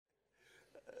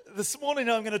This morning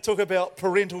I'm going to talk about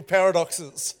parental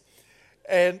paradoxes.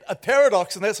 And a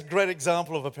paradox, and that's a great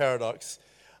example of a paradox.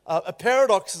 A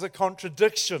paradox is a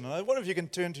contradiction. I wonder if you can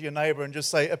turn to your neighbour and just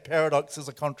say, a paradox is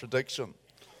a contradiction.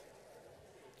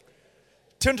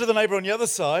 Turn to the neighbour on the other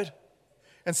side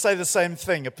and say the same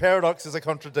thing. A paradox is a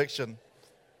contradiction.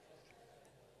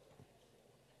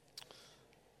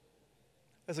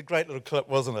 That's a great little clip,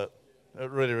 wasn't it? It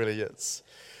really, really is.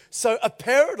 So a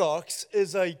paradox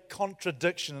is a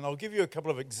contradiction, and I'll give you a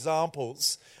couple of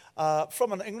examples.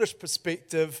 From an English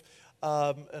perspective,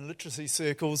 in literacy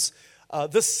circles,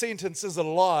 this sentence is a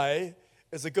lie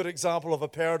is a good example of a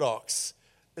paradox.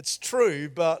 It's true,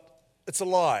 but it's a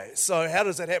lie. So how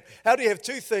does that happen? How do you have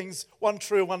two things, one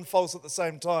true and one false at the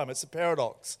same time? It's a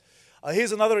paradox.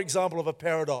 Here's another example of a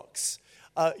paradox.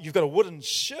 You've got a wooden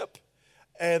ship,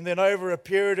 and then over a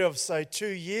period of, say, 2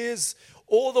 years,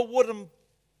 all the wooden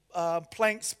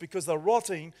planks, because they're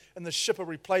rotting, and the ship are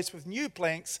replaced with new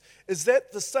planks. Is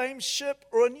that the same ship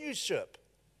or a new ship?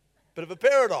 Bit of a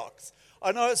paradox.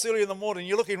 I know it's early in the morning.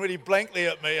 You're looking really blankly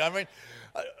at me. I mean,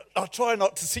 I'll try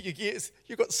not to see your ears.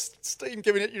 You've got steam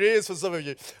coming at your ears for some of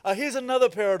you. Here's another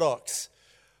paradox.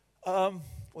 Well,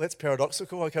 that's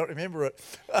paradoxical. I can't remember it.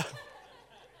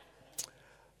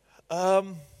 I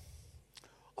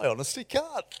honestly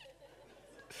can't.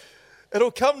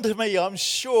 It'll come to me, I'm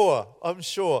sure.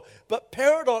 But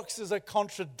paradoxes are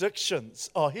contradictions.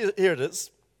 Oh, here it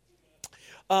is.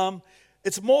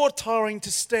 It's more tiring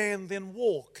to stand than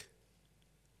walk.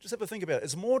 Just have a think about it.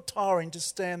 It's more tiring to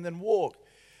stand than walk.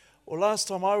 Well, last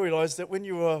time I realized that when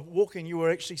you were walking, you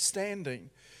were actually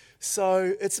standing.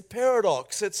 So it's a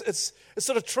paradox. It's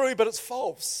sort of true, but it's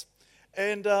false.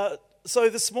 And so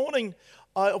this morning,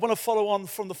 I want to follow on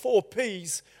from the 4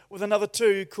 Ps with another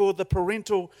 2 called the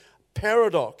parental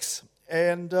paradox.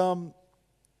 And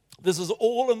this is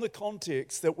all in the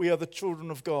context that we are the children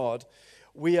of God.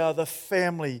 We are the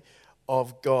family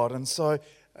of God. And so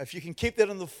if you can keep that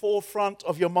in the forefront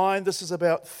of your mind, this is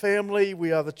about family.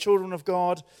 We are the children of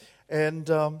God. And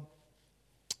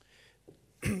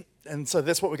and so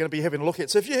that's what we're going to be having a look at.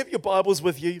 So if you have your Bibles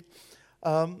with you,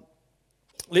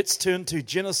 let's turn to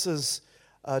Genesis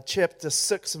chapter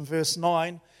 6 and verse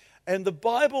 9. And the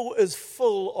Bible is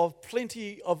full of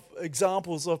plenty of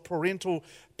examples of parental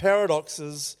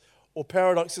paradoxes, or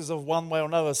paradoxes of one way or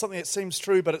another. Something that seems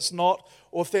true but it's not,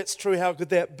 or if that's true, how could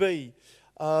that be?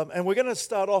 And we're going to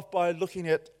start off by looking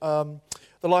at the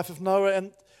life of Noah.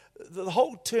 And the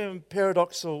whole term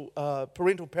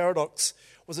parental paradox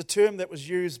was a term that was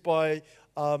used by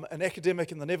an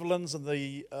academic in the Netherlands in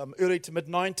the early to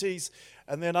mid-90s.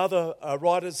 And then other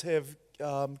writers have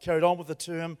carried on with the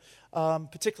term,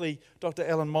 particularly Dr.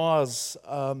 Alan Myers.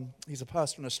 He's a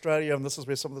pastor in Australia, and this is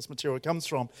where some of this material comes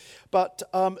from. But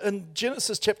in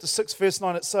Genesis chapter 6, verse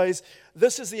 9, it says,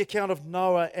 "This is the account of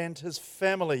Noah and his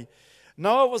family.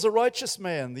 Noah was a righteous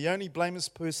man, the only blameless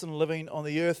person living on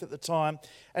the earth at the time,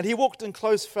 and he walked in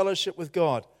close fellowship with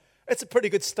God." That's a pretty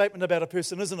good statement about a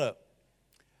person, isn't it?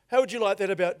 How would you like that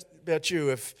about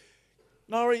you? If,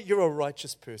 Noah, you're a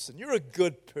righteous person, you're a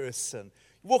good person,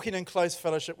 walking in close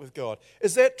fellowship with God.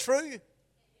 Is that true?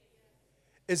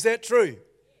 Is that true?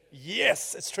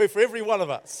 Yes, it's true for every one of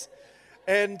us.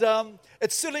 And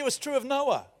it certainly was true of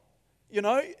Noah. You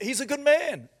know, he's a good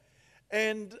man.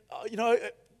 And,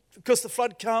 because the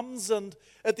flood comes, and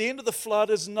at the end of the flood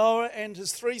is Noah and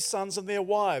his 3 sons and their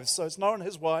wives. So it's Noah and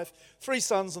his wife, 3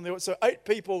 sons and their wives, so 8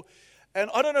 people. And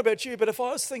I don't know about you, but if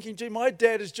I was thinking, gee, my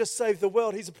dad has just saved the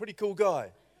world, he's a pretty cool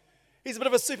guy. He's a bit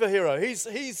of a superhero.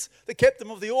 He's the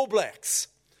captain of the All Blacks.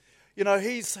 You know,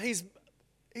 he's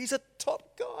a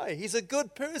top guy. He's a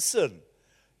good person.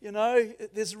 You know,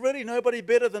 there's really nobody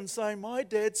better than saying, my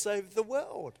dad saved the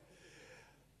world.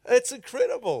 It's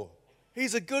incredible.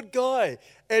 He's a good guy.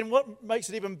 And what makes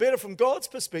it even better from God's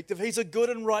perspective, he's a good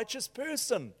and righteous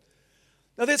person.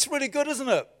 Now that's really good, isn't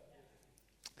it?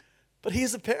 But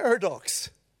here's a paradox.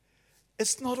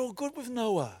 It's not all good with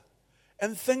Noah.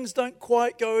 And things don't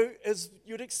quite go as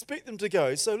you'd expect them to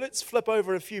go. So let's flip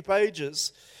over a few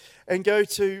pages and go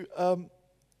to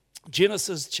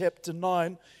Genesis chapter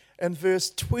 9 and verse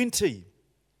 20.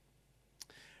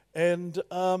 And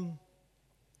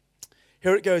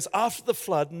here it goes. After the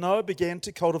flood, Noah began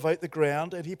to cultivate the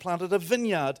ground, and he planted a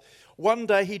vineyard. One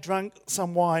day he drank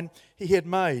some wine he had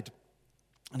made,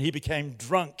 and he became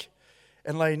drunk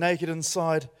and lay naked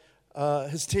inside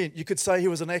his tent. You could say he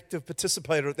was an active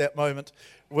participator at that moment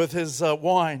with his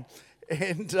wine.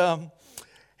 And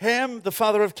Ham, the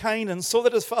father of Canaan, saw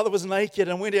that his father was naked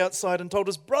and went outside and told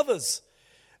his brothers.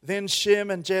 Then Shem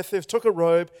and Japheth took a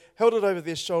robe, held it over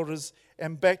their shoulders,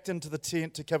 and backed into the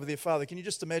tent to cover their father. Can you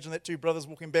just imagine that two brothers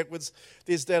walking backwards?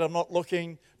 There's Dad, I'm not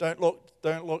looking, don't look,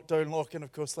 don't look, don't look. And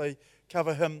of course they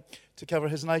cover him to cover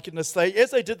his nakedness.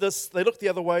 As they did this, they looked the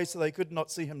other way so they could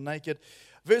not see him naked.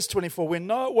 Verse 24, when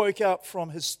Noah woke up from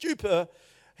his stupor,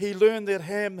 he learned that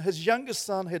Ham, his youngest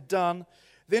son, had done.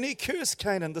 Then he cursed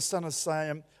Canaan, the son of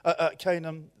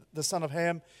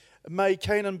Ham. May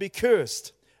Canaan be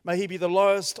cursed. May he be the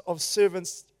lowest of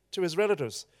servants to his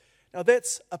relatives. Now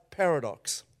that's a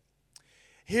paradox.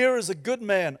 Here is a good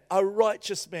man, a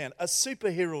righteous man, a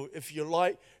superhero, if you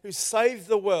like, who saved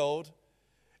the world.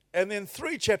 And then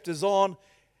 3 chapters on,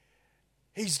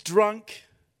 he's drunk,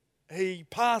 he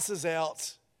passes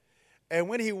out, and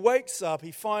when he wakes up,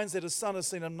 he finds that his son has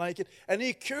seen him naked, and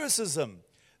he curses him.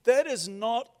 That is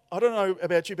not, I don't know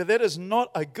about you, but that is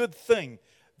not a good thing.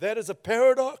 That is a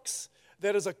paradox.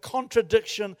 That is a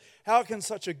contradiction. How can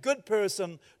such a good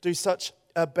person do such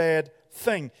a bad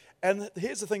thing? And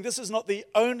here's the thing, this is not the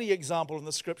only example in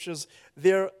the scriptures.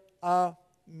 There are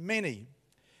many.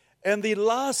 And the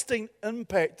lasting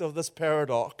impact of this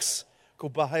paradox,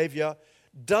 called behavior,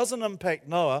 doesn't impact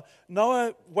Noah.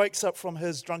 Noah wakes up from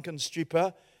his drunken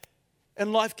stupor,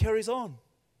 and life carries on.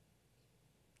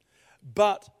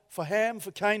 But for Ham,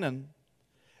 for Canaan,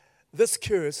 this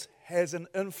curse has an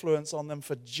influence on them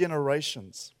for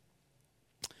generations.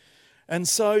 And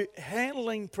so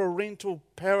handling parental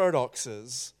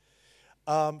paradoxes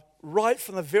right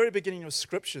from the very beginning of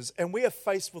scriptures, and we are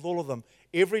faced with all of them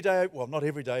every day, well, not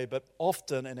every day, but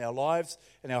often in our lives,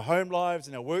 in our home lives,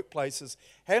 in our workplaces.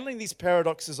 Handling these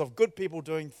paradoxes of good people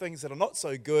doing things that are not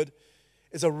so good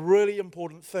is a really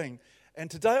important thing. And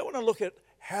today I want to look at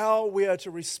how we are to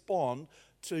respond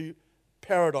to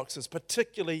paradoxes,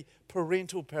 particularly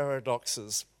parental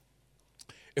paradoxes.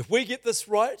 If we get this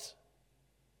right,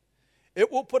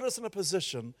 it will put us in a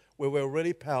position where we're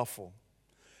really powerful.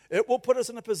 It will put us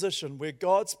in a position where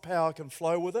God's power can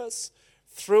flow with us,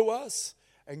 through us,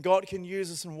 and God can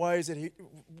use us in ways that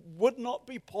would not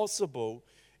be possible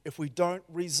if we don't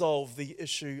resolve the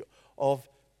issue of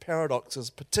paradoxes,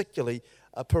 particularly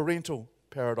parental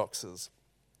paradoxes.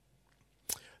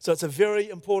 So it's a very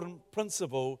important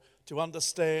principle to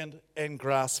understand and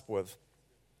grasp with.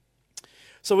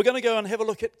 So we're going to go and have a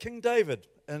look at King David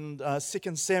in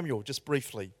 2 Samuel, just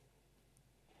briefly.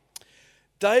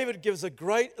 David gives a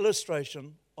great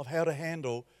illustration of how to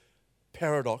handle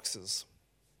paradoxes.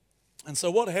 And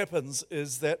so what happens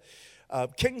is that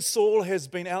King Saul has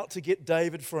been out to get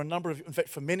David for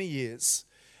for many years.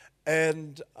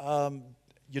 And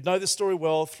you know the story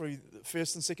well through 1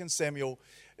 and 2 Samuel,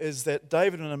 is that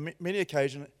David on many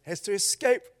occasions has to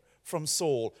escape from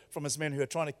Saul, from his men who are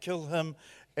trying to kill him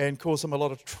and cause him a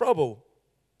lot of trouble.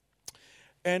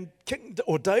 And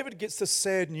David gets the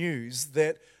sad news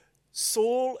that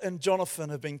Saul and Jonathan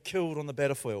have been killed on the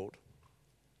battlefield.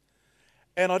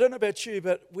 And I don't know about you,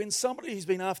 but when somebody who's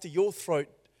been after your throat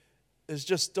has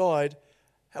just died,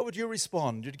 how would you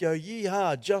respond? You'd go,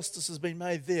 yee-haw, justice has been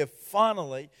made there.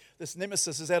 Finally, this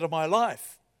nemesis is out of my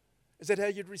life. Is that how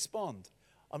you'd respond?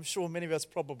 I'm sure many of us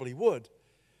probably would.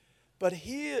 But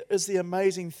here is the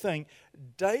amazing thing.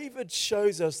 David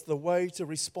shows us the way to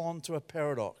respond to a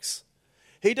paradox.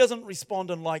 He doesn't respond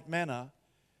in like manner.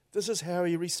 This is how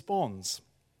he responds.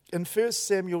 In 2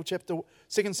 Samuel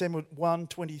 1,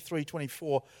 23,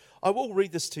 24, I will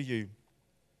read this to you.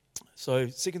 So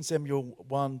 2 Samuel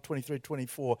 1, 23,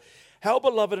 24. How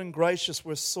beloved and gracious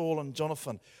were Saul and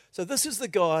Jonathan. So this is the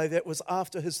guy that was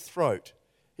after his throat.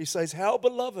 He says, how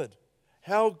beloved,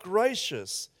 how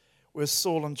gracious were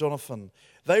Saul and Jonathan.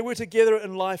 They were together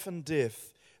in life and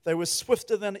death. They were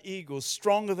swifter than eagles,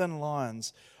 stronger than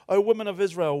lions. O women of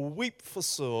Israel, weep for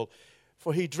Saul,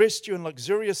 for he dressed you in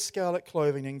luxurious scarlet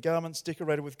clothing and garments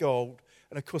decorated with gold.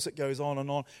 And of course it goes on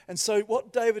and on. And so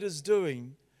what David is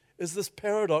doing is this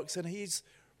paradox, and he's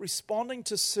responding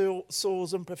to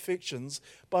Saul's imperfections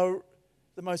by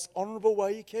the most honorable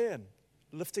way he can,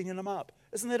 lifting him up.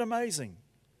 Isn't that amazing?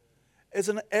 It's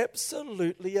an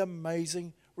absolutely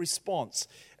amazing response.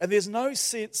 And there's no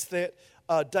sense that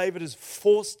David is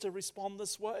forced to respond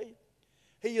this way.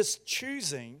 He is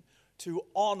choosing to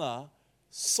honor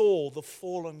Saul, the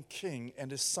fallen king,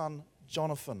 and his son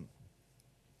Jonathan.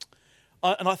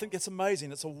 And I think that's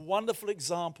amazing. It's a wonderful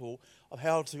example of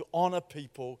how to honor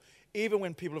people, even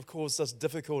when people have caused us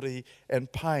difficulty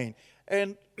and pain.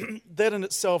 And that in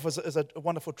itself is a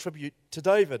wonderful tribute to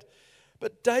David.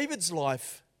 But David's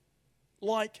life,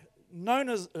 like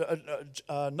Noah's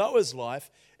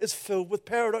life, is filled with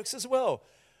paradox as well.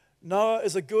 Noah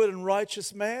is a good and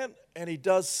righteous man, and he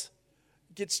gets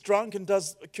drunk and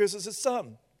curses his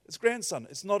son, his grandson.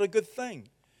 It's not a good thing.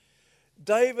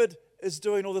 David is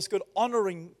doing all this good,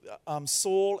 honoring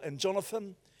Saul and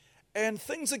Jonathan, and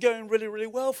things are going really, really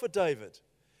well for David.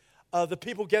 The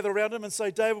people gather around him and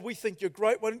say, David, we think you're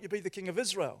great. Why don't you be the king of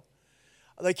Israel?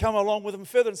 They come along with him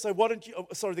further and say,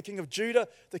 the king of Judah,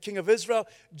 the king of Israel.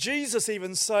 Jesus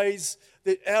even says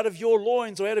that out of your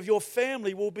loins or out of your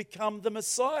family will become the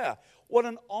Messiah. What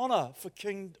an honor for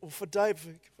King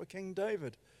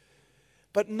David.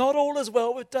 But not all is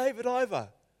well with David either.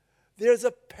 There's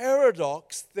a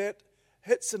paradox that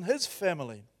hits in his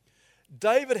family.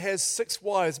 David has 6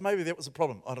 wives. Maybe that was a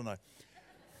problem. I don't know.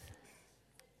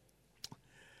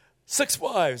 6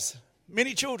 wives,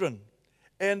 many children.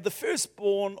 And the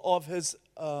firstborn of his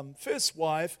first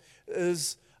wife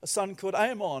is a son called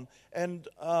Amnon. And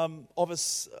of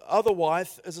his other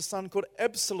wife is a son called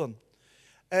Absalom.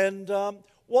 And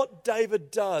what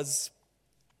David does,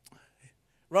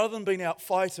 rather than being out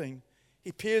fighting,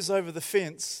 he peers over the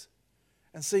fence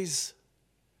and sees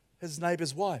his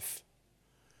neighbor's wife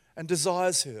and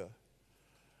desires her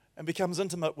and becomes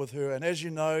intimate with her. And as you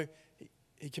know,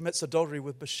 he commits adultery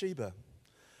with Bathsheba.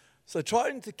 So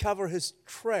trying to cover his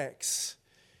tracks,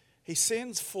 he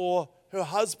sends for her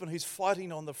husband who's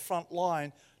fighting on the front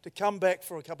line to come back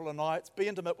for a couple of nights, be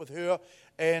intimate with her,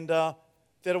 and that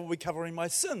will be covering my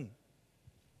sin.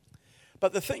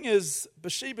 But the thing is,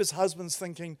 Bathsheba's husband's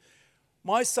thinking,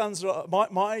 my soldier's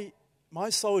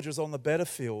on the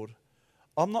battlefield.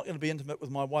 I'm not going to be intimate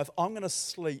with my wife. I'm going to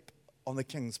sleep on the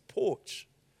king's porch.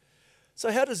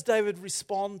 So how does David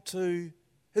respond to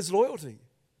his loyalty?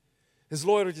 His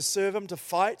loyalty to serve him, to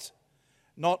fight,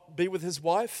 not be with his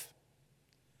wife?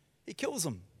 He kills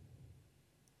him.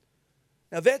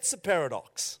 Now that's a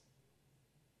paradox,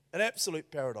 an absolute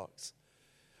paradox.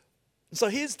 And so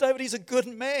here's David, he's a good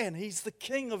man. He's the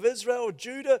king of Israel,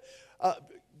 Judah.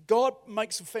 God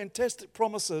makes some fantastic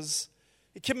promises.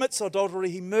 He commits adultery,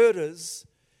 he murders.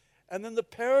 And then the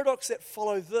paradox that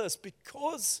follows this,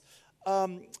 because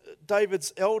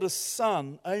David's eldest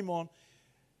son, Amnon,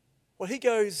 well, he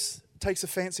takes a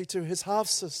fancy to his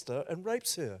half-sister and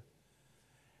rapes her.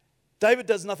 David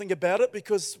does nothing about it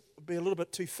because he'd be a little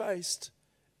bit two-faced.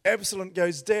 Absalom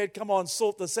goes, Dad, come on,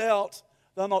 sort this out.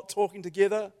 They're not talking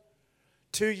together.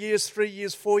 2 years, 3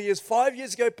 years, 4 years, 5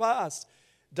 years go past.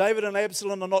 David and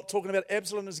Absalom are not talking about.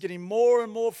 Absalom is getting more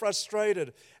and more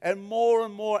frustrated and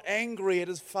more angry at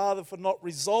his father for not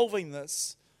resolving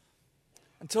this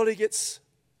until he gets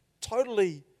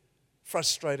totally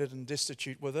frustrated and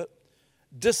destitute with it,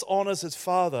 dishonors his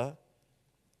father,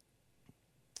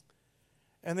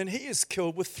 and then he is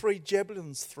killed with 3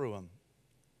 javelins through him.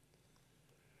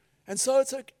 And so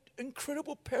it's an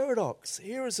incredible paradox.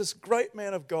 Here is this great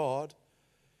man of God,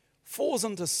 falls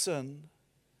into sin.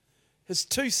 His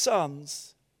 2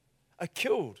 sons are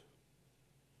killed.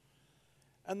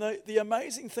 And the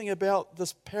amazing thing about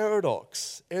this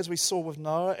paradox, as we saw with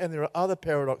Noah, and there are other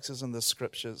paradoxes in the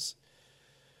scriptures,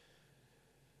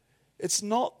 it's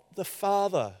not the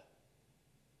father.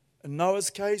 In Noah's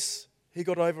case, he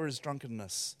got over his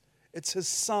drunkenness. It's his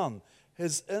son,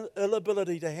 his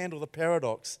inability to handle the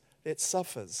paradox that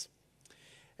suffers.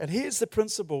 And here's the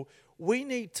principle. We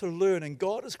need to learn, and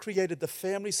God has created the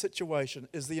family situation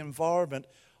as the environment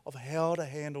of how to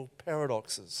handle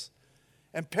paradoxes.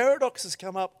 And paradoxes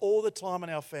come up all the time in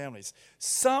our families.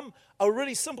 Some are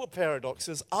really simple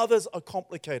paradoxes, others are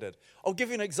complicated. I'll give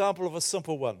you an example of a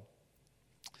simple one.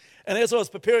 And as I was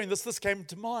preparing this came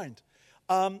to mind.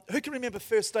 Who can remember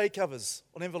first day covers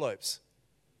on envelopes?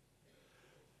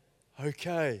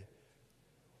 Okay.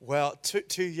 Well,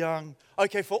 too young.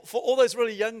 Okay, for all those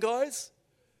really young guys,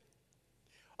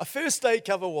 a first day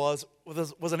cover was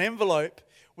an envelope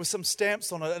with some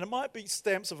stamps on it, and it might be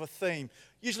stamps of a theme.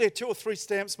 Usually 2 or 3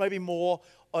 stamps, maybe more.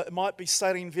 It might be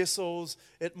sailing vessels.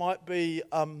 It might be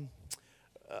an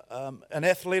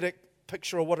athletic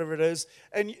picture or whatever it is.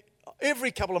 And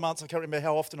every couple of months, I can't remember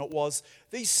how often it was,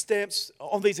 these stamps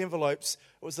on these envelopes,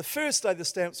 it was the first day the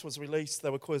stamps was released. They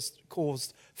were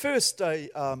caused first day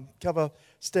cover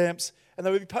stamps, and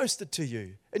they would be posted to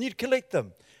you, and you'd collect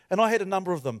them. And I had a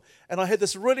number of them, and I had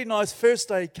this really nice first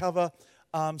day cover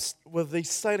with these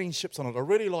sailing ships on it. I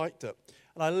really liked it,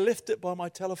 and I left it by my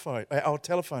telephone, our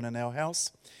telephone in our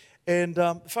house, and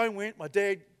the phone went. My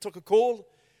dad took a call.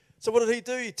 So what did he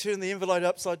do? He turned the envelope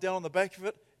upside down on the back of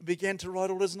it and began to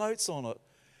write all his notes on it.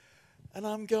 And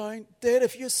I'm going, Dad,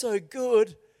 if you're so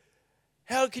good,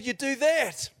 how could you do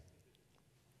that?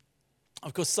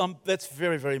 Of course, that's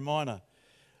very, very minor.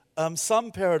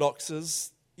 Some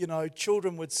paradoxes,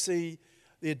 children would see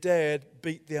their dad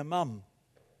beat their mum.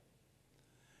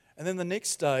 And then the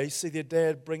next day, see their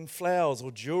dad bring flowers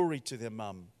or jewelry to their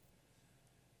mum.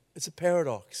 It's a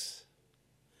paradox.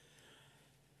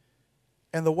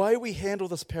 And the way we handle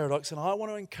this paradox, and I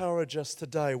want to encourage us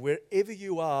today, wherever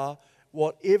you are,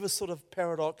 whatever sort of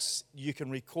paradox you can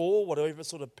recall, whatever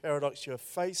sort of paradox you're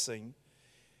facing,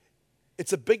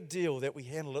 it's a big deal that we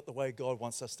handle it the way God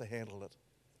wants us to handle it.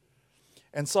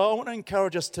 And so I want to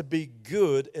encourage us to be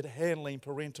good at handling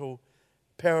parental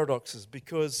paradoxes,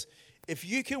 because if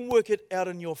you can work it out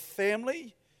in your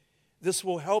family, this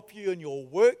will help you in your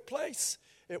workplace.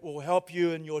 It will help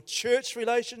you in your church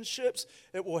relationships.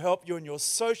 It will help you in your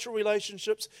social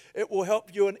relationships. It will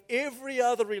help you in every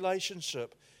other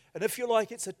relationship. And if you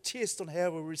like, it's a test on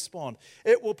how we respond.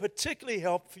 It will particularly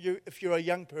help for you if you're a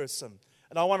young person.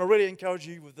 And I want to really encourage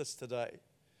you with this today.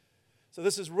 So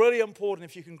this is really important.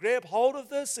 If you can grab hold of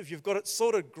this, if you've got it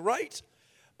sorted, great.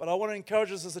 But I want to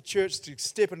encourage us as a church to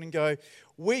step in and go,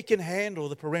 we can handle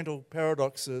the parental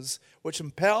paradoxes, which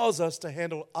empowers us to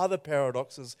handle other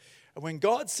paradoxes. And when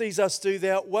God sees us do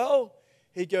that, well,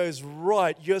 He goes,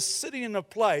 right, you're sitting in a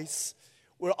place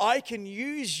where I can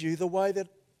use you the way that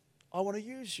I want to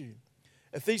use you.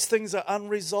 If these things are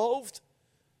unresolved,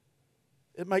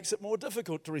 it makes it more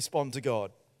difficult to respond to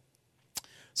God.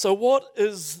 So what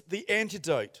is the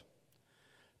antidote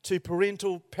to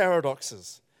parental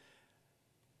paradoxes?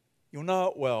 You'll know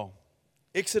it well.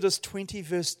 Exodus 20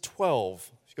 verse 12.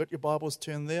 If you've got your Bibles,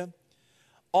 turn there.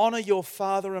 Honor your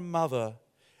father and mother,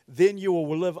 then you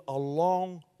will live a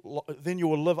long,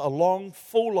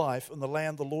 full life in the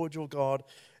land the Lord your God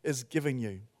is giving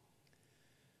you.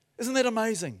 Isn't that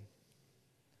amazing?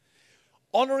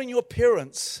 Honoring your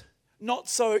parents, not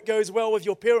so it goes well with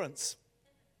your parents.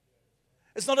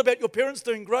 It's not about your parents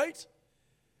doing great.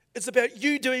 It's about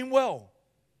you doing well.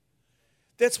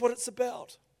 That's what it's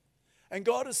about. And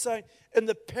God is saying, in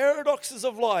the paradoxes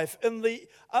of life, in the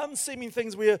unseeming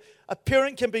things where a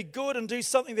parent can be good and do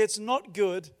something that's not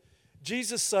good,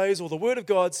 Jesus says, or the Word of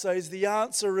God says, the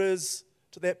answer is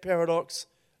to that paradox,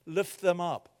 lift them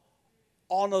up,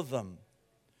 honor them,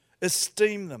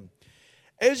 esteem them.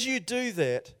 As you do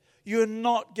that, you're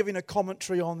not giving a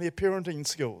commentary on their parenting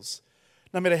skills,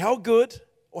 no matter how good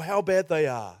or how bad they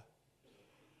are.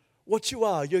 What you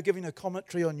are, you're giving a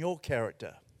commentary on your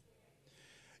character.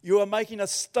 You are making a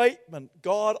statement,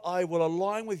 God, I will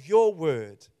align with your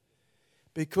word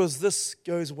because this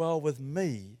goes well with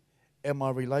me and my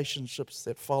relationships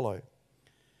that follow.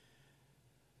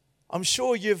 I'm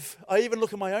sure I even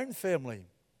look at my own family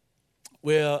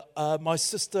where my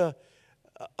sister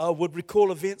would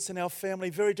recall events in our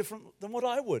family very different than what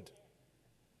I would.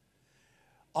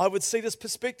 I would see this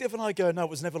perspective and I go, no, it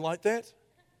was never like that.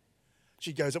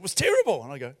 She goes, it was terrible.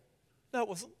 And I go, no, it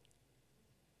wasn't.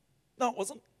 No, it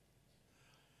wasn't.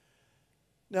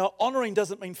 Now, honouring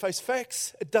doesn't mean face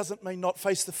facts. It doesn't mean not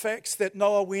face the facts that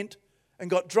Noah went and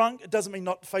got drunk. It doesn't mean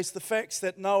not face the facts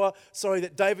that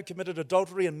that David committed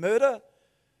adultery and murder.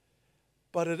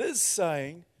 But it is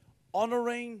saying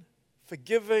honouring,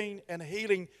 forgiving, and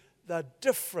healing, they're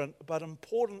different but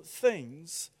important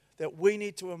things that we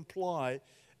need to apply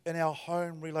in our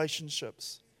home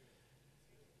relationships.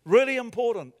 Really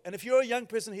important. And if you're a young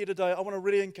person here today, I want to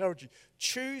really encourage you.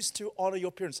 Choose to honour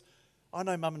your parents. I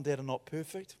know mum and dad are not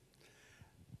perfect.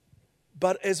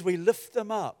 But as we lift them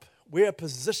up, we are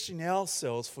positioning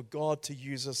ourselves for God to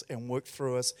use us and work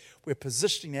through us. We're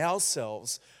positioning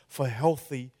ourselves for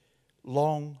healthy,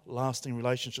 long-lasting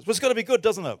relationships. But it's got to be good,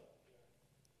 doesn't it?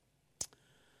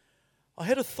 I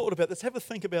had a thought about this. Have a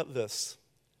think about this.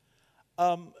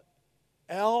 The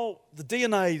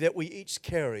DNA that we each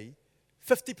carry,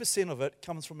 50% of it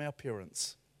comes from our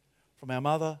parents, from our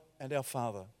mother and our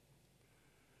father.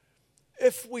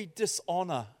 If we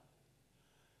dishonour,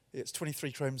 it's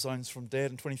 23 chromosomes from dad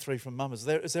and 23 from mum. Is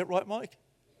that right, Mike?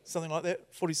 Something like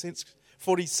that?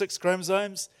 46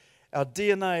 chromosomes. Our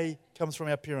DNA comes from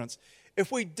our parents.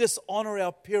 If we dishonour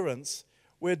our parents,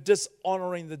 we're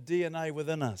dishonouring the DNA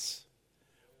within us.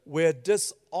 We're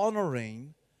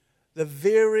dishonouring the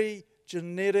very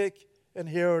genetic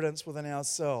inheritance within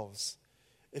ourselves.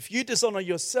 If you dishonour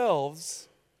yourselves,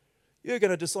 you're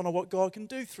going to dishonour what God can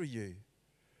do through you.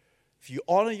 If you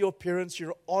honour your parents,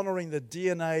 you're honouring the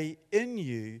DNA in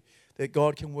you that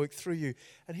God can work through you.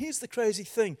 And here's the crazy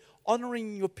thing.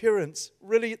 Honouring your parents,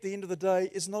 really at the end of the day,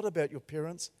 is not about your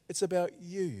parents. It's about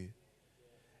you.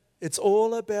 It's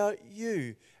all about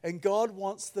you. And God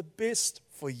wants the best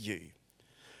for you.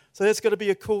 So that's got to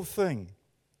be a cool thing.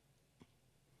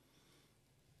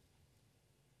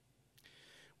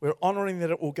 We're honouring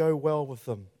that it will go well with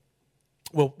them,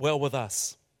 well with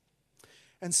us.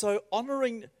 And so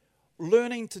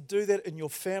learning to do that in your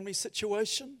family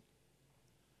situation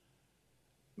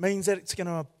means that it's going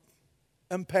to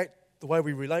impact the way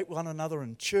we relate with one another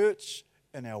in church,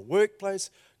 in our workplace.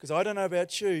 Because I don't know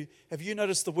about you, have you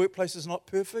noticed the workplace is not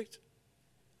perfect?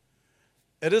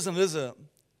 It isn't, is it?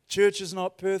 Church is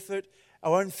not perfect.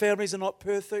 Our own families are not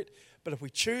perfect. But if we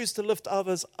choose to lift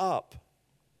others up,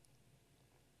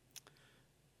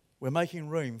 we're making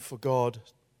room for God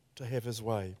to have his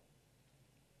way.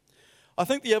 I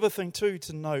think the other thing too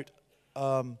to note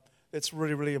that's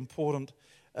really, really important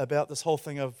about this whole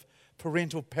thing of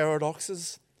parental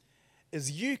paradoxes is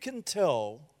you can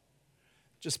tell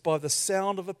just by the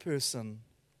sound of a person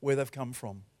where they've come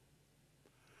from.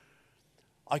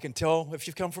 I can tell if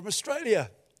you've come from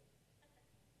Australia,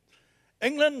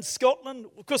 England, Scotland.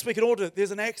 Of course, we can all do it.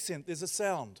 There's an accent, there's a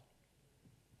sound.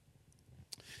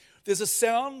 There's a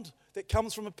sound that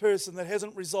comes from a person that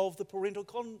hasn't resolved the parental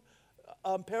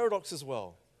paradox as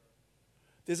well.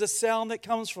 There's a sound that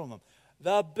comes from them.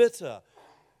 They're bitter.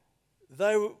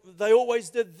 They always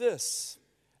did this.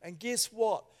 And guess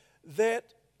what?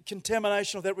 That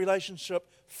contamination of that relationship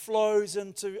flows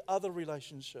into other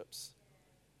relationships.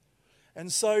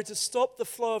 And so to stop the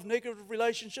flow of negative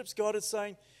relationships, God is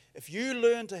saying, if you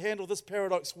learn to handle this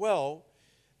paradox well,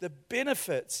 the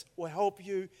benefits will help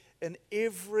you in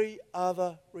every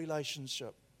other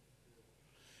relationship.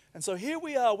 And so here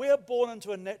we are born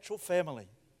into a natural family.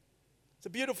 It's a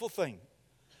beautiful thing.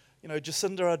 You know,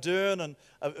 Jacinda Ardern and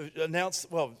announced,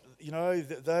 well, you know,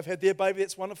 they've had their baby.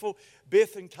 That's wonderful.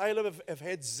 Beth and Caleb have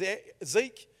had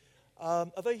Zeke.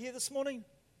 Are they here this morning?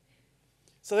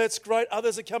 So that's great.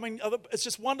 Others are coming. It's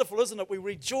just wonderful, isn't it? We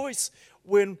rejoice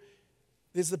when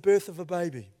there's the birth of a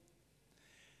baby.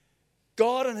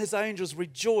 God and his angels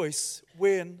rejoice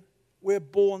when we're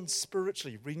born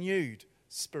spiritually, renewed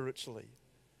spiritually.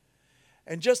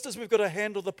 And just as we've got to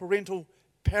handle the parental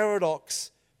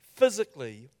paradox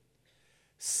physically,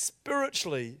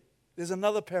 spiritually, there's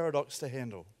another paradox to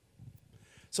handle.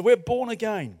 So we're born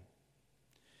again.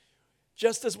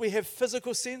 Just as we have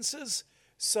physical senses,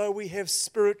 so we have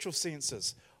spiritual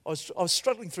senses. I was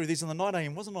struggling through these in the 9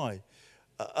 a.m., wasn't I?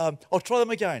 I'll try them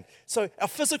again. So our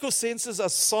physical senses are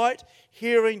sight,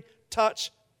 hearing,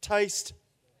 touch, taste,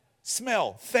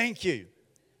 smell. Thank you.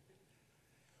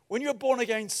 When you're born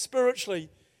again spiritually,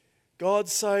 God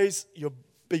says you'll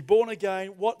be born again.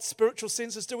 What spiritual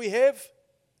senses do we have?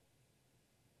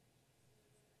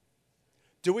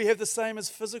 Do we have the same as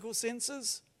physical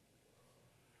senses?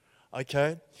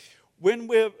 Okay. When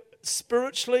we're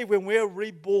spiritually, when we're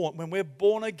reborn, when we're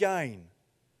born again,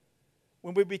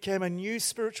 when we become a new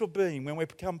spiritual being, when we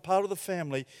become part of the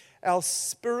family, our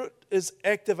spirit is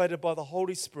activated by the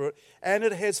Holy Spirit, and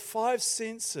it has 5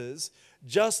 senses,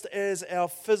 just as our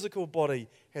physical body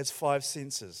has 5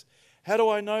 senses. How do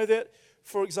I know that?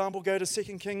 For example, go to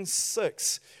 2 Kings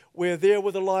 6, where there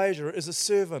with Elijah is a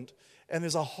servant, and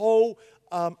there's a whole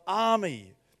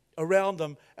army around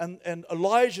them, and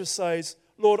Elijah says,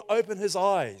 Lord, open his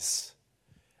eyes.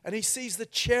 And he sees the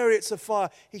chariots of fire.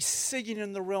 He's seeing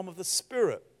in the realm of the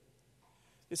Spirit.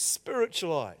 His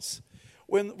spiritual eyes.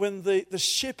 When the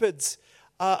shepherds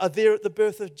are there at the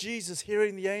birth of Jesus,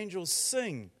 hearing the angels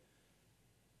sing,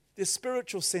 their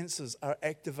spiritual senses are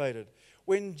activated.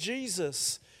 When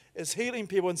Jesus is healing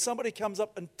people and somebody comes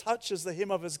up and touches the hem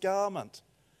of his garment,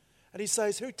 and he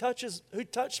says, who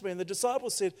touched me? And the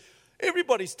disciples said,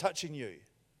 everybody's touching you.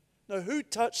 No, who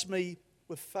touched me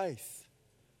with faith?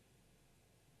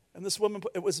 And this woman,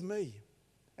 it was me.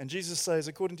 And Jesus says,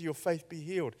 according to your faith, be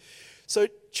healed. So,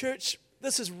 church,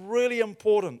 this is really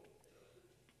important.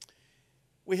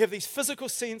 We have these physical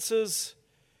senses.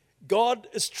 God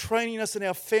is training us in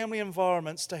our family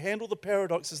environments to handle the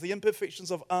paradoxes, the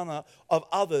imperfections of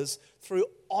others through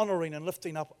honoring and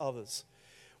lifting up others.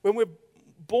 When we're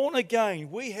born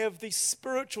again, we have these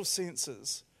spiritual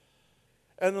senses.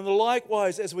 And then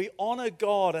likewise, as we honor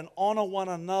God and honor one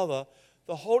another,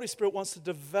 the Holy Spirit wants to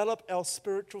develop our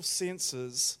spiritual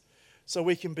senses so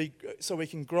we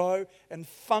can grow and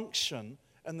function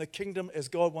in the kingdom as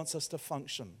God wants us to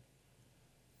function.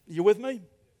 You with me?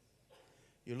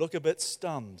 You look a bit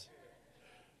stunned.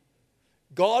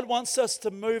 God wants us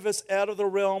to move us out of the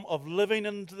realm of living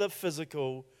into the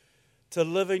physical to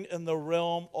living in the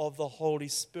realm of the Holy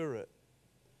Spirit.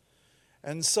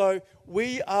 And so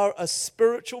we are a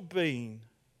spiritual being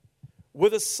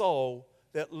with a soul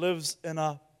that lives in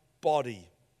a body.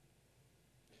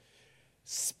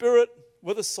 Spirit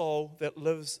with a soul that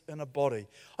lives in a body.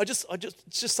 It's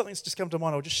just something that's just come to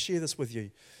mind. I'll just share this with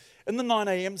you. In the 9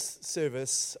 a.m.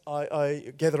 service,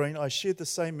 gathering, I shared the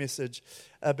same message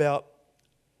about,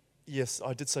 yes,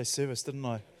 I did say service, didn't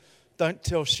I? Don't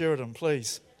tell Sheridan,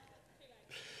 please.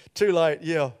 Too late,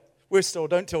 yeah. Westall,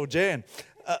 don't tell Jan.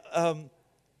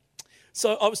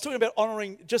 So I was talking about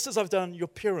honouring, just as I've done your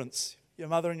parents, your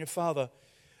mother and your father.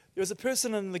 There was a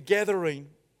person in the gathering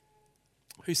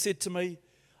who said to me,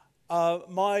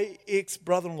 my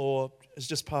ex-brother-in-law has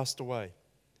just passed away.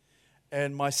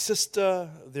 And my sister,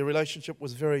 their relationship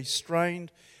was very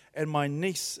strained. And my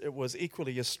niece, it was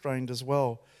equally as strained as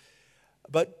well.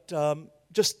 But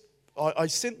I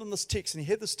sent them this text, and he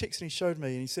had this text and he showed me.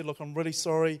 And he said, look, I'm really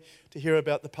sorry to hear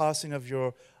about the passing of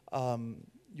your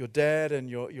dad and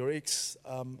your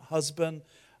ex-husband.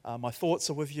 My thoughts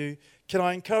are with you. Can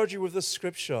I encourage you with this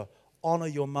scripture? Honor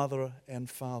your mother and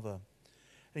father.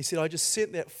 And he said, I just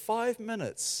sent that 5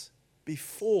 minutes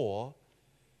before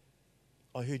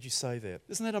I heard you say that.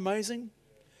 Isn't that amazing?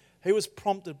 He was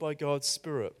prompted by God's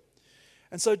Spirit.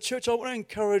 And so, church, I want to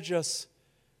encourage us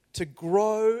to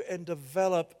grow and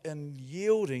develop in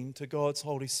yielding to God's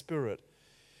Holy Spirit.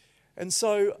 And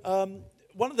so,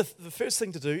 one of the first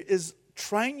thing to do is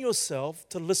train yourself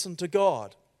to listen to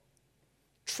God.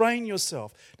 Train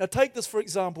yourself. Now, take this for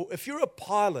example. If you're a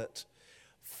pilot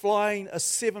flying a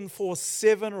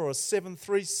 747 or a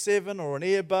 737 or an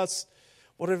Airbus,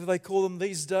 whatever they call them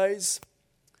these days,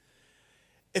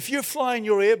 if you're flying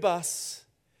your Airbus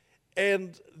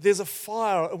and there's a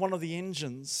fire in one of the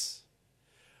engines,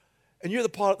 and you're the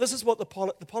pilot, this is what the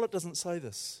pilot doesn't say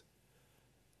this.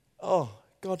 Oh,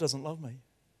 God doesn't love me.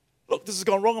 Look, this has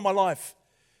gone wrong in my life.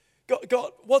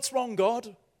 God, what's wrong,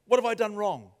 God? What have I done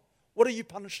wrong? What are you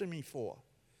punishing me for?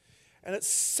 And it's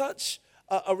such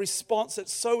a response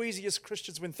that's so easy as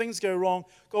Christians when things go wrong.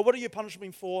 God, what are you punishing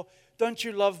me for? Don't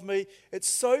you love me? It's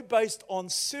so based on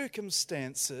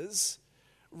circumstances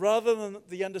rather than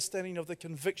the understanding of the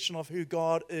conviction of who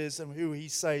God is and who He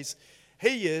says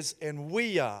He is and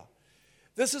we are.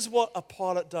 This is what a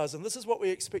pilot does, and this is what we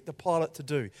expect the pilot to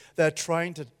do. They're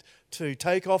trained to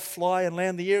take off, fly, and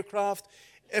land the aircraft.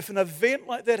 If an event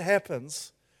like that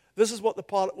happens, this is what the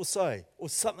pilot will say, or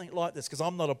something like this, because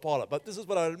I'm not a pilot, but this is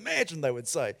what I imagine they would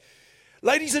say.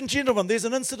 Ladies and gentlemen, there's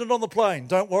an incident on the plane.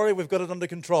 Don't worry, we've got it under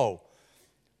control.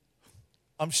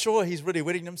 I'm sure he's really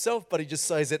wetting himself, but he just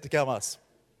says that to calm us.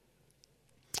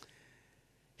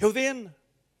 He'll then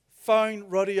phone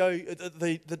radio,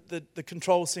 the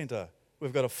control center.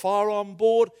 We've got a fire on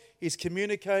board. He's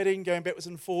communicating, going backwards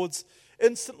and forwards.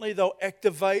 Instantly, they'll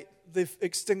activate the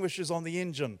extinguishers on the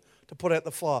engine to put out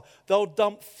the fire. They'll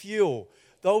dump fuel.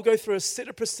 They'll go through a set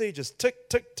of procedures, tick,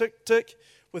 tick, tick, tick,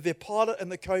 with their pilot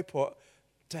and the co-pilot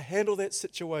to handle that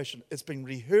situation. It's been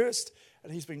rehearsed,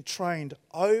 and he's been trained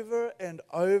over and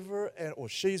over, or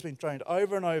she's been trained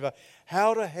over and over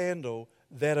how to handle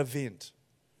that event.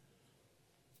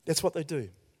 That's what they do.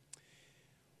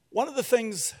 One of the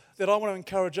things that I want to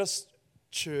encourage us,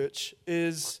 church,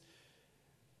 is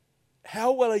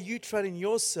how well are you training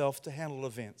yourself to handle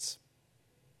events?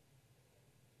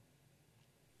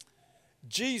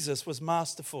 Jesus was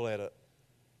masterful at it.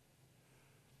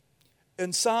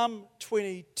 In Psalm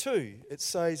 22, it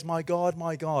says, my God,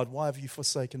 why have you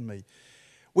forsaken me?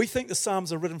 We think the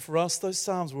Psalms are written for us. Those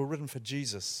Psalms were written for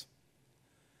Jesus.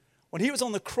 When he was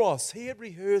on the cross, he had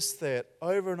rehearsed that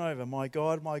over and over. My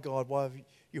God, why have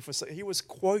you forsaken me? He was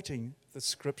quoting the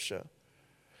scripture.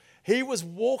 He was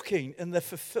walking in the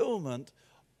fulfillment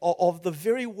of the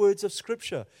very words of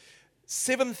scripture.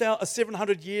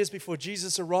 700 years before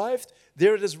Jesus arrived,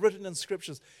 there it is written in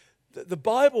scriptures. The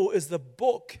Bible is the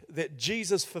book that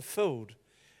Jesus fulfilled.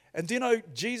 And do you know,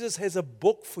 Jesus has a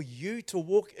book for you to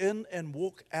walk in and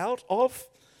walk out of?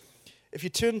 If you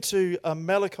turn to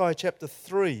Malachi chapter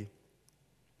 3,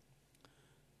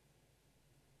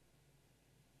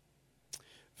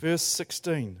 verse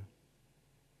 16.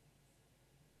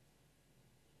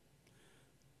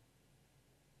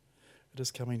 It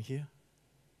is coming here.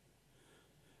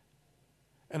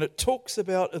 And it talks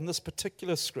about, in this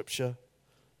particular scripture,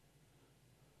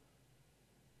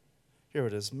 here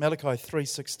it is, Malachi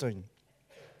 3:16.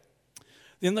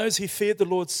 Then those who feared the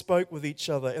Lord spoke with each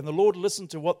other, and the Lord listened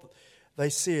to what they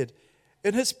said.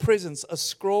 In his presence, a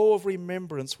scroll of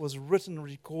remembrance was written to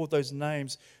record those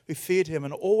names who feared him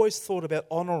and always thought about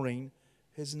honoring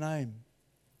his name.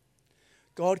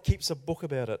 God keeps a book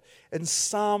about it. In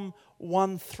Psalm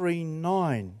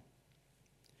 139,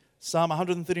 Psalm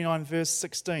 139, verse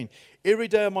 16, every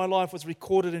day of my life was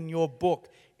recorded in your book.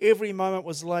 Every moment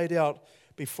was laid out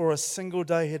before a single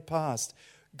day had passed.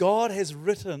 God has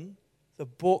written the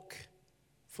book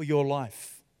for your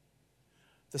life.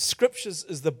 The Scriptures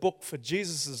is the book for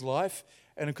Jesus' life,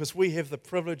 and of course we have the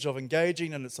privilege of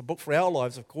engaging, and it's a book for our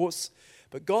lives, of course.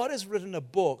 But God has written a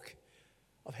book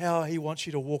of how He wants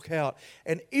you to walk out.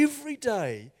 And every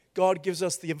day, God gives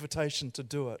us the invitation to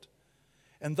do it.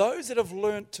 And those that have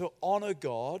learned to honor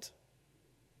God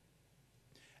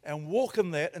and walk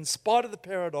in that in spite of the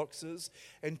paradoxes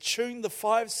and tune the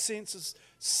five senses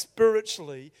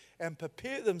spiritually and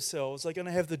prepare themselves are going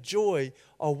to have the joy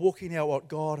of walking out what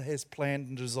God has planned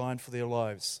and designed for their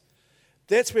lives.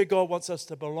 That's where God wants us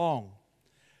to belong.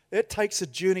 That takes a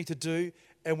journey to do,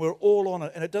 and we're all on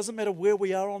it. And it doesn't matter where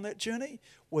we are on that journey,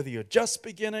 whether you're just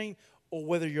beginning or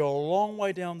whether you're a long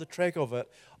way down the track of it.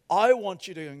 I want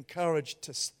you to encourage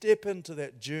to step into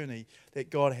that journey that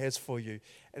God has for you.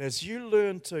 And as you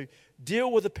learn to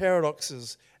deal with the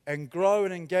paradoxes and grow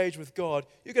and engage with God,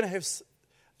 you're going to have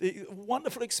the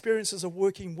wonderful experiences of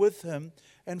working with Him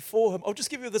and for Him. I'll just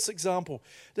give you this example.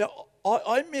 Now,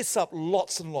 I mess up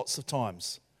lots and lots of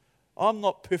times. I'm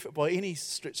not perfect by any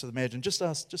stretch of the imagination.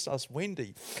 Just ask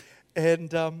Wendy.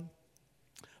 But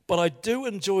I do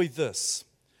enjoy this.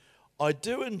 I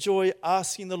do enjoy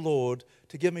asking the Lord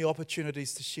to give me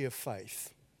opportunities to share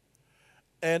faith.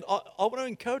 And I want to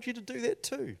encourage you to do that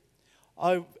too.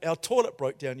 Our toilet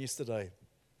broke down yesterday.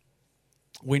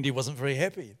 Wendy wasn't very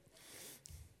happy.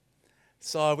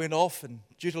 So I went off and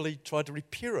dutifully tried to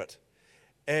repair it.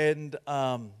 And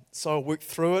so I worked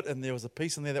through it, and there was a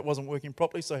piece in there that wasn't working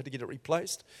properly, so I had to get it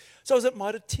replaced. So I was at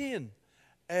Mitre 10.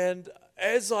 And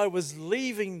as I was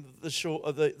leaving the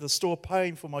store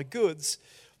paying for my goods,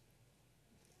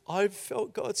 I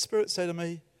felt God's Spirit say to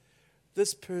me,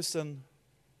 this person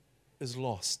is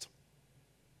lost.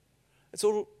 That's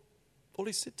all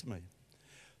He said to me.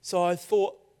 So I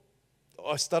thought,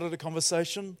 I started a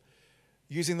conversation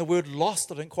using the word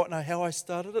lost. I didn't quite know how I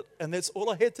started it, and that's all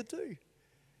I had to do.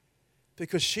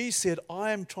 Because she said,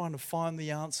 I am trying to find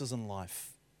the answers in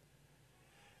life.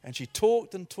 And she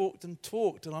talked and talked and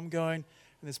talked, and I'm going,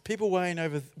 and there's people waiting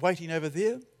over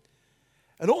there.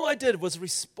 And all I did was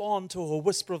respond to a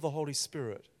whisper of the Holy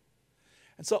Spirit.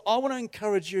 And so I want to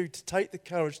encourage you to take the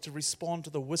courage to respond to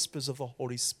the whispers of the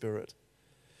Holy Spirit.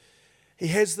 He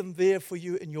has them there for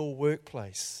you in your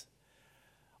workplace.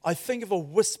 I think of a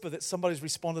whisper that somebody's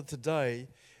responded today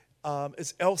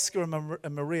is Elska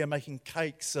and Maria making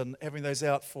cakes and having those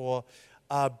out for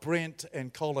Brent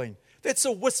and Colleen. That's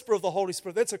a whisper of the Holy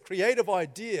Spirit. That's a creative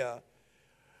idea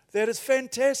that is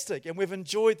fantastic, and we've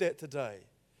enjoyed that today.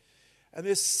 And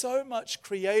there's so much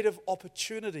creative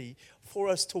opportunity for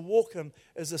us to walk in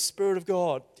as the Spirit of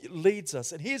God leads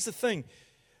us. And here's the thing.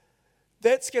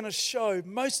 That's going to show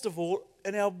most of all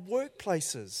in our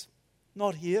workplaces,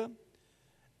 not here,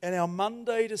 in our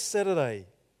Monday to Saturday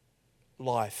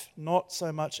life, not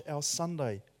so much our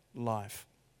Sunday life.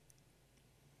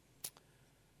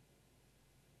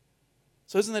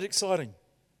 So isn't that exciting?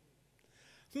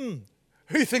 Who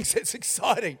thinks that's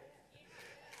exciting?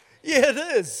 Yeah,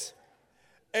 it is.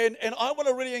 And I want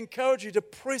to really encourage you to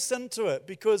press into it,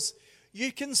 because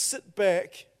you can sit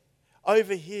back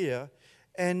over here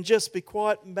and just be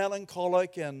quite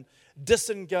melancholic and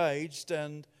disengaged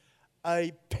and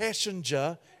a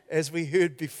passenger, as we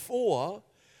heard before,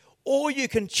 or you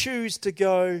can choose to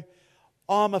go,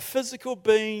 I'm a physical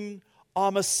being,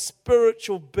 I'm a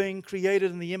spiritual being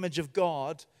created in the image of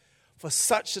God for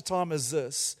such a time as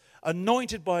this,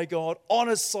 anointed by God, on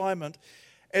assignment.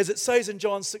 As it says in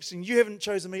John 16, you haven't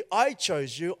chosen me, I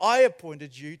chose you, I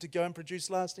appointed you to go and produce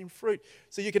lasting fruit.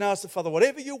 So you can ask the Father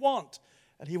whatever you want,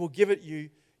 and He will give it you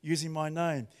using my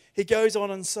name. He goes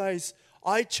on and says,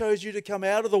 I chose you to come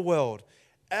out of the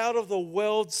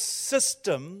world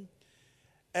system,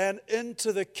 and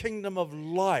into the kingdom of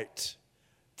light,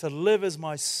 to live as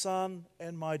my son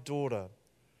and my daughter.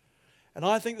 And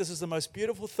I think this is the most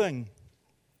beautiful thing.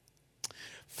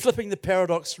 Flipping the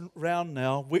paradox round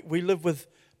now, we live with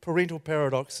parental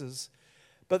paradoxes,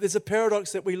 but there's a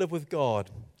paradox that we live with God,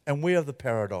 and we are the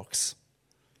paradox.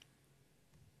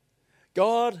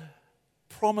 God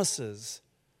promises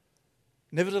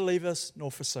never to leave us nor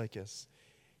forsake us.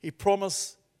 He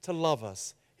promised to love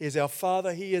us. He is our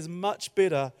Father. He is much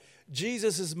better.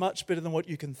 Jesus is much better than what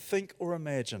you can think or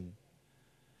imagine.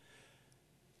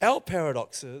 Our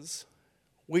paradox is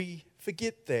we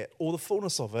forget that, or the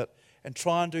fullness of it, and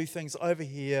try and do things over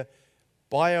here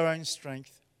by our own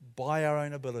strength, by our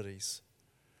own abilities.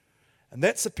 And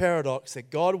that's a paradox that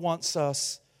God wants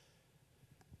us,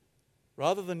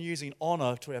 rather than using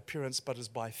honor to our parents, but as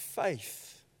by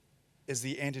faith, is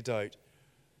the antidote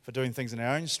for doing things in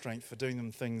our own strength, for doing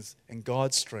them things in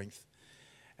God's strength.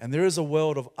 And there is a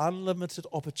world of unlimited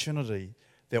opportunity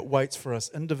that waits for us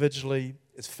individually,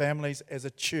 as families, as a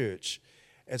church,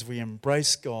 as we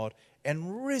embrace God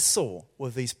and wrestle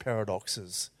with these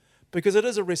paradoxes. Because it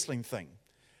is a wrestling thing.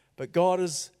 But God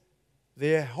is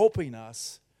there helping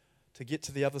us to get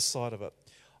to the other side of it.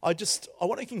 I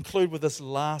want to conclude with this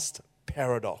last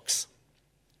paradox.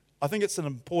 I think it's an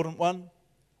important one.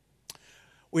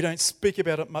 We don't speak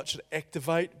about it much at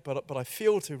Activate, but I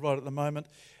feel to right at the moment.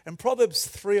 In Proverbs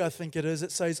 3, I think it is,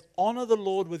 it says, "Honor the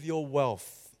Lord with your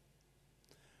wealth."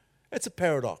 It's a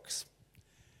paradox.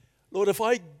 Lord, if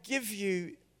I give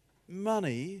you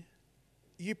money,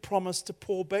 you promise to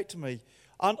pour back to me.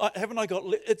 Haven't I got...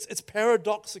 It's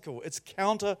paradoxical. It's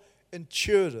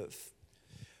counterintuitive.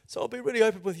 So I'll be really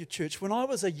open with your church. When I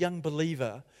was a young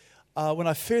believer, when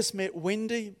I first met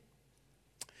Wendy,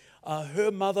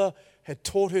 her mother had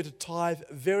taught her to tithe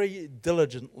very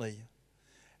diligently.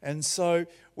 And so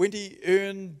Wendy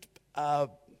earned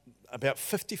about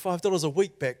 $55 a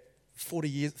week back 30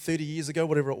 years ago,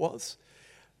 whatever it was.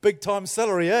 Big time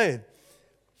salary, eh?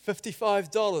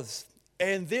 $55.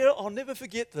 And there, I'll never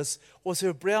forget this, was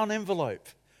her brown envelope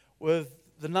with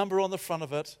the number on the front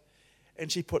of it.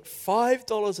 And she put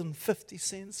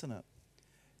 $5.50 in it,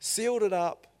 sealed it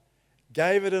up,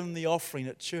 gave it in the offering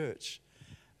at church.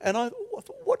 And I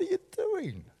thought, what are you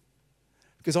doing?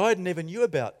 Because I never knew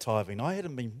about tithing. I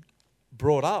hadn't been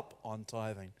brought up on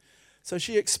tithing. So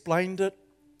she explained it.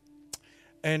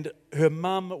 And her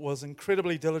mum was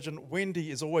incredibly diligent. Wendy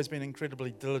has always been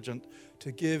incredibly diligent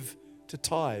to give, to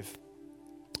tithe.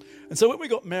 And so when we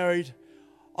got married,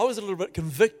 I was a little bit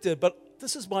convicted, but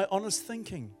this is my honest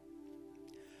thinking.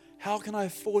 How can I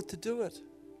afford to do it?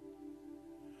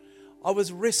 I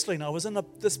was wrestling. I was in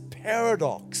this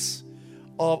paradox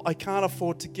of I can't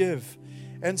afford to give.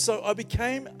 And so I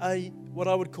became what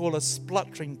I would call a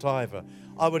spluttering tither.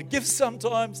 I would give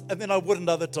sometimes and then I wouldn't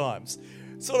other times.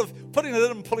 Sort of putting it in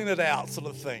and pulling it out sort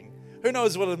of thing. Who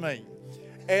knows what I mean?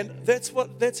 And that's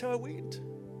how I went.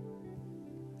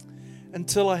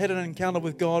 Until I had an encounter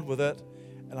with God with it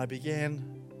and I began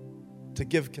to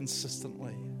give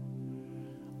consistently.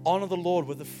 Honor the Lord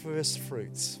with the first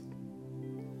fruits.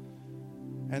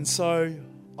 And so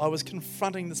I was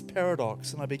confronting this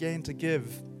paradox and I began to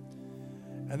give.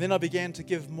 And then I began to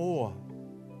give more.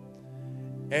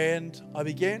 And I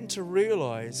began to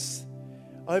realize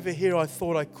over here I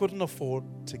thought I couldn't afford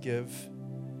to give.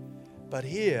 But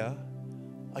here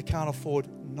I can't afford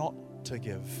not to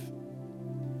give.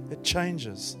 It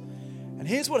changes. And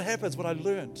here's what happens, what I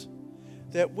learned.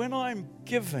 That when I'm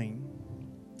giving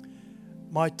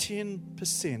my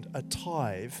 10%, a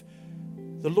tithe,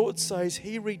 the Lord says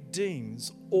He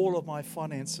redeems all of my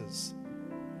finances.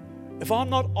 If I'm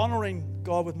not honoring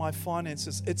God with my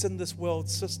finances, it's in this world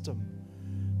system.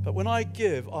 But when I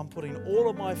give, I'm putting all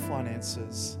of my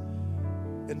finances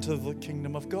into the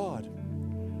kingdom of God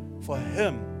for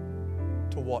Him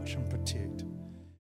to watch and protect.